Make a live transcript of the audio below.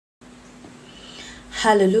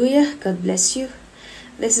Hallelujah. God bless you.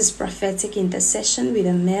 This is prophetic intercession with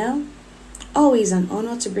Amel. Always an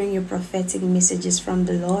honor to bring you prophetic messages from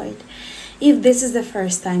the Lord. If this is the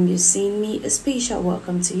first time you've seen me, a special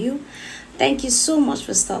welcome to you. Thank you so much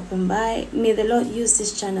for stopping by. May the Lord use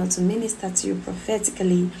this channel to minister to you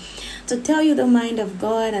prophetically, to tell you the mind of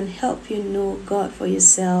God and help you know God for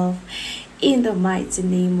yourself. In the mighty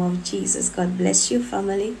name of Jesus. God bless you,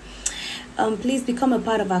 family. Please become a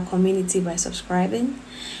part of our community by subscribing,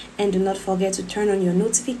 and do not forget to turn on your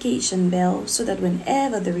notification bell so that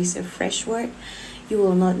whenever there is a fresh word, you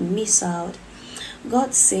will not miss out.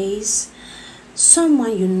 God says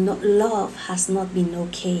someone you love has not been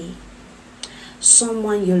okay.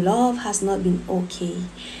 Someone you love has not been okay,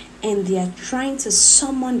 and they are trying to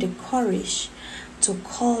summon the courage to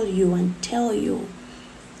call you and tell you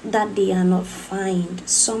that they are not fine.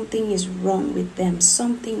 Something is wrong with them.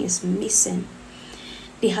 Something is missing.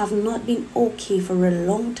 They have not been okay for a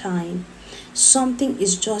long time. Something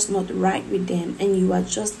is just not right with them, and you are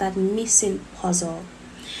just that missing puzzle.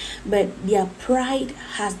 But their pride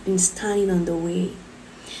has been standing on the way.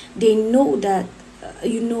 They know that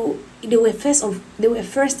they were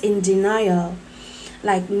first in denial,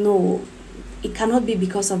 like, no, it cannot be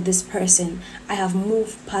because of this person. I have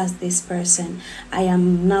moved past this person. I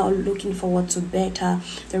am now looking forward to better.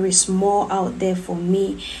 There is more out there for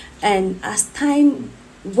me. And as time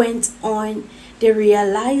went on, they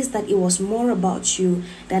realized that it was more about you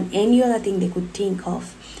than any other thing they could think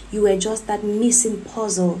of. You were just that missing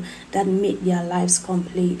puzzle that made their lives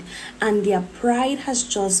complete. And their pride has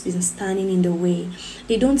just been standing in the way.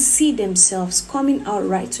 They don't see themselves coming out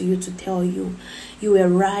right to you to tell you, you were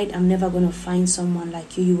right, I'm never going to find someone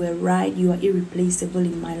like you. You were right, you are irreplaceable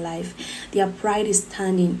in my life. Their pride is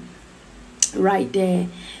standing right there,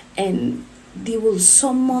 and they will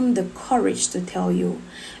summon the courage to tell you,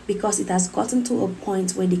 because it has gotten to a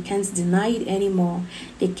point where they can't deny it anymore.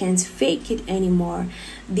 They can't fake it anymore.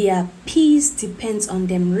 Their peace depends on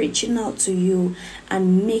them reaching out to you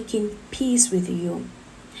and making peace with you.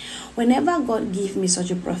 Whenever God gives me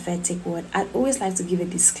such a prophetic word, I'd always like to give a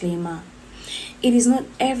disclaimer. It is not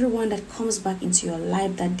everyone that comes back into your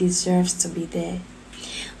life that deserves to be there.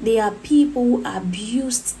 There are people who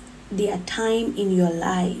abused their time in your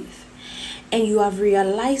life, and you have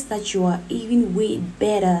realized that you are even way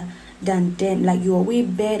better than them. Like, you are way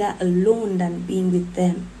better alone than being with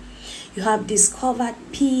them. You have discovered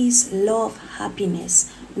peace, love,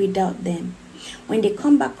 happiness without them. When they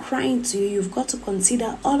come back crying to you, you've got to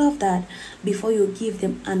consider all of that before you give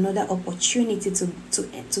them another opportunity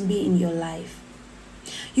to be in your life.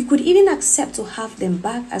 You could even accept to have them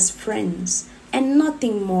back as friends and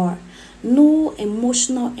nothing more. No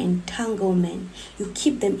emotional entanglement. You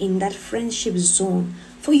keep them in that friendship zone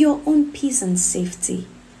for your own peace and safety.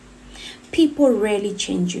 People rarely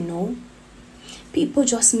change, you know. People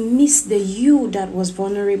just miss the you that was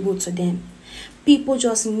vulnerable to them. People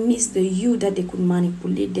just miss the you that they could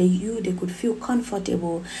manipulate, the you they could feel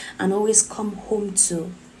comfortable and always come home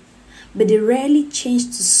to. But they rarely change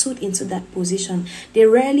to suit into that position. They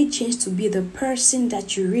rarely change to be the person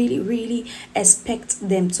that you really, really expect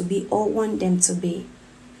them to be or want them to be.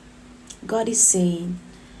 God is saying,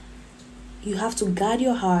 you have to guard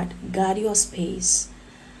your heart, guard your space.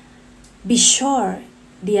 Be sure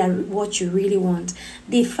they are what you really want.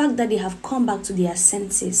 The fact that they have come back to their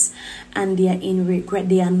senses and they are in regret,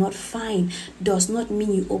 they are not fine, does not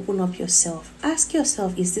mean you open up yourself. Ask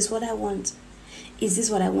yourself, is this what I want? Is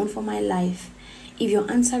this what I want for my life? If your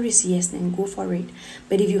answer is yes, then go for it.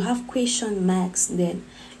 But if you have question marks, then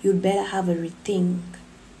you better have a rethink.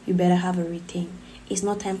 You better have a rethink. It's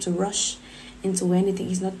not time to rush into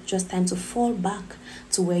anything. It's not just time to fall back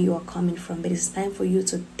to where you are coming from, but it's time for you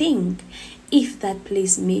to think if that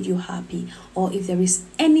place made you happy, or if there is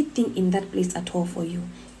anything in that place at all for you.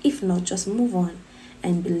 If not, just move on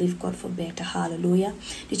and believe God for better. Hallelujah.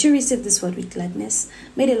 Did you receive this word with gladness?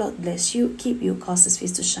 May the Lord bless you, keep you, cause his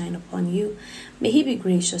face to shine upon you. May he be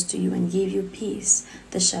gracious to you and give you peace.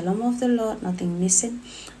 The shalom of the Lord, nothing missing,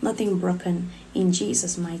 nothing broken. In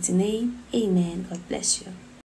Jesus' mighty name, amen. God bless you.